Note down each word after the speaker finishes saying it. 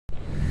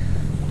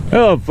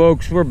Hello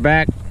folks, we're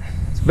back.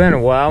 It's been a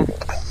while.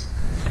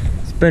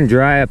 It's been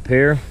dry up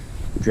here,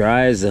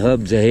 dry as the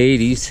hubs of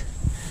Hades,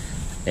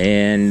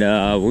 and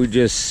we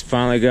just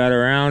finally got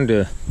around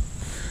to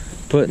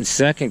putting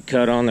second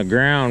cut on the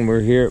ground. We're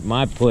here at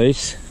my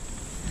place,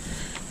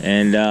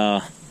 and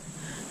I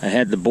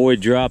had the boy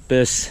drop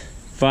this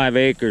 5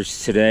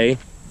 acres today.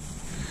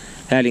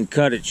 Had him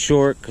cut it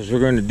short because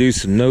we're going to do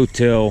some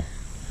no-till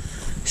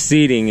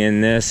seeding in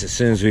this as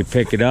soon as we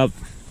pick it up.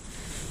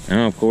 And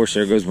of course,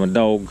 there goes my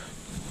dog.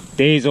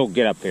 Diesel,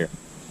 get up here.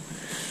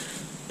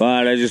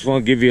 But I just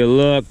want to give you a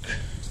look.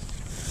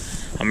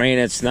 I mean,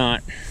 it's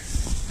not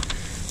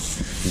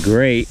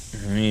great.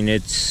 I mean,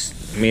 it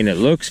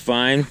looks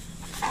fine,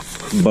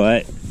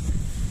 but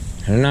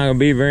there's not gonna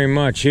be very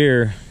much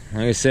here.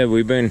 Like I said,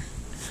 we've been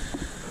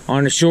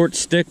on a short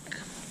stick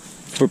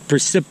for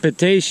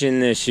precipitation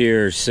this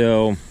year,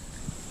 so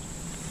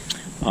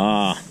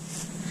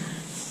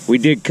we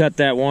did cut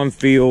that one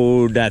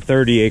field, that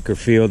 30-acre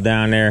field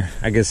down there.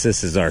 I guess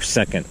this is our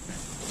second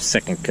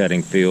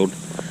cutting field.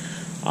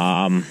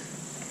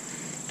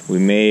 We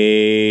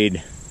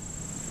made,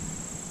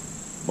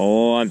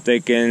 I'm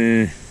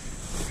thinking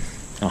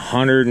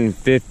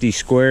 150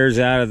 squares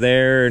out of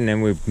there, and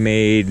then we've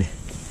made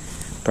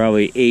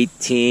probably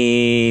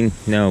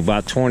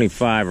about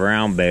 25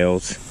 round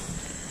bales.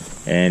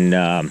 And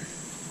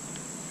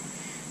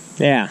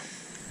yeah,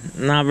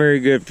 not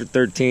very good for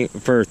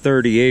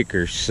 30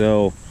 acres.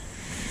 So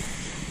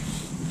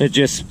it's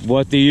just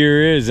what the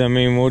year is. I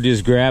mean, we'll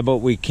just grab what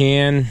we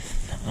can.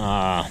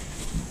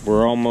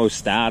 We're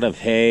almost out of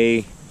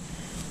hay.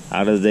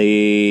 Out of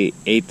the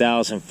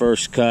 8,000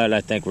 first cut,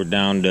 I think we're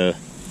down to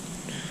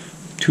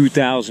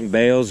 2,000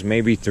 bales,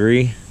 maybe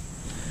 3.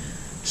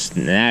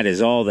 And that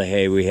is all the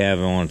hay we have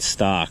on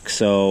stock.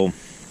 So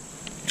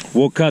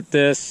we'll cut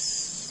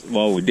this.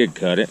 Well, we did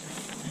cut it.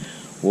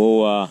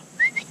 We'll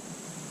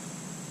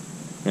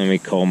let me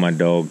call my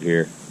dog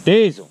here.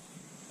 Diesel,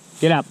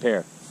 get up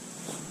here.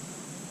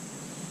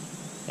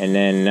 And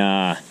then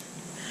I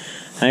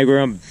think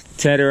we're gonna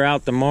tether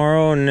out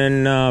tomorrow, and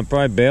then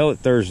probably bale it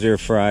Thursday or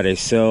Friday.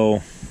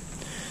 So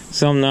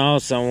something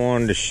else I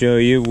wanted to show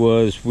you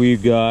was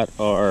we've got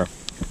our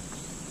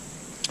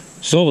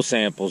soil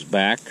samples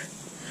back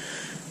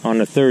on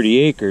the 30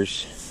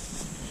 acres,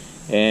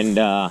 and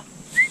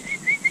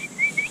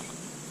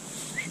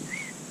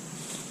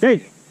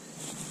hey,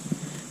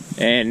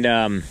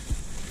 and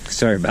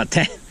sorry about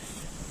that.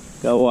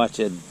 Go watch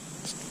a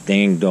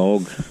dang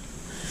dog.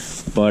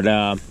 But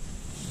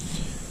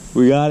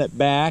we got it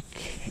back,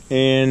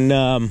 and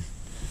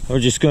we're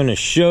just going to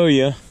show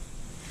you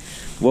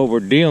what we're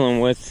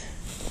dealing with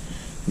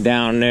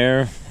down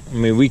there. I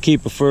mean, we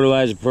keep a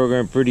fertilizer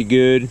program pretty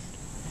good,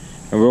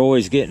 and we're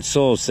always getting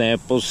soil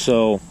samples,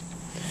 so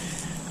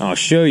I'll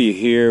show you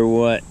here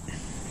what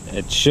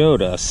it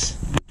showed us.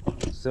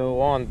 So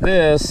on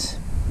this,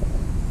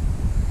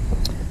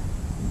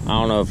 I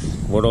don't know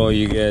what all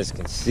you guys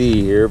can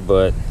see here,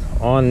 but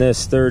on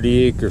this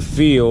 30-acre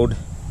field,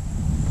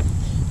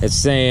 it's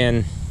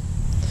saying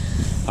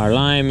our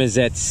lime is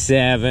at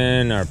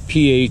 7, our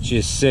pH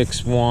is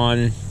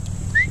 6.1,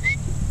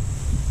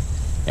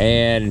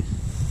 and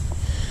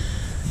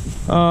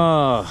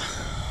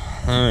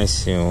let me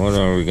see, what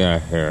do we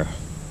got here?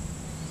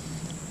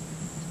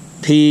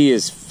 P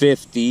is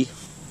 50,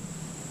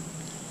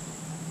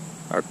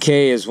 our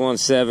K is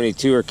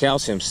 172, our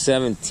calcium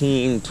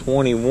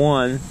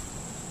 1721,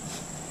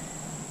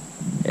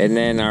 and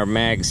then our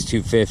mag's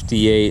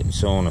 258, and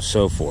so on and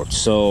so forth.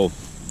 So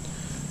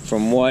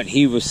from what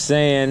he was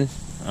saying,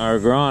 our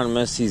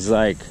agronomist, he's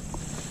like,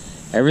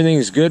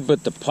 everything's good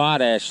but the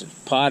potash.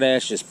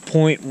 Potash is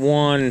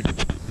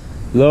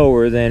 0.1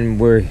 lower than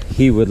where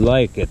he would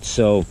like it.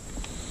 So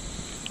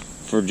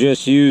for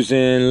just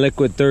using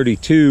liquid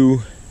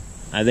 32,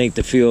 I think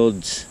the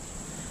fields,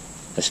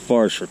 as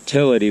far as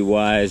fertility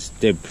wise,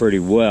 did pretty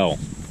well.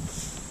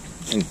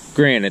 And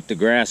granted, the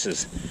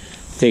grasses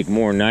take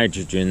more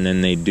nitrogen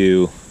than they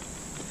do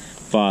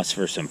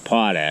phosphorus and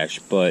potash,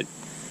 but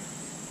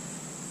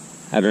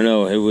I don't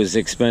know, it was an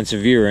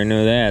expensive year, I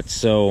know that.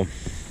 So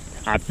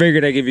I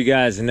figured I'd give you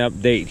guys an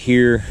update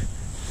here.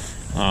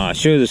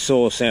 Show the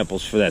soil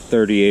samples for that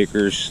 30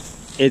 acres.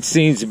 It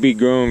seems to be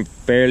growing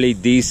fairly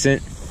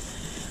decent.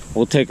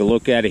 We'll take a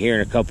look at it here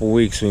in a couple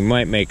weeks. We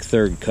might make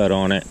third cut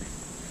on it.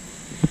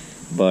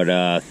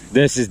 But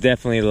this is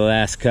definitely the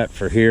last cut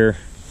for here.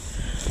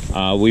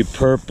 We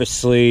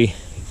purposely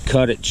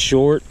cut it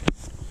short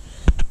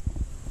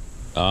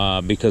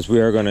because we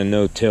are going to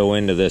no-till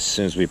into this as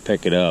soon as we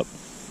pick it up.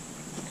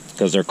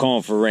 Because they're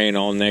calling for rain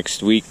all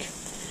next week.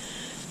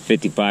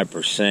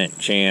 55%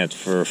 chance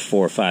for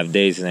 4 or 5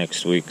 days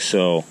next week.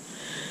 So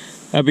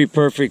that'd be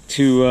perfect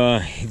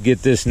to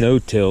get this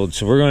no-tilled.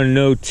 So we're going to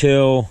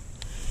no-till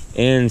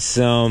in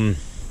some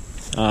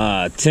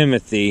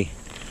Timothy.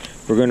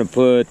 We're going to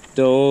put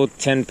the old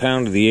 10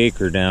 pound of the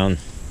acre down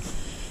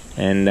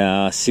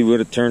and see what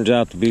it turns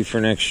out to be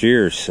for next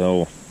year.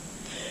 So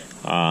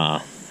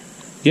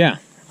yeah,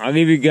 I'll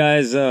give you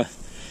guys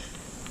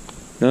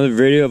another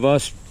video of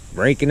us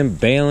raking and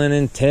baling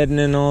and tedding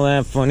and all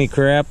that funny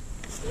crap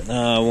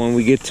when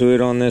we get to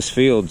it on this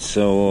field.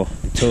 So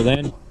until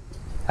then,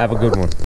 have a good one.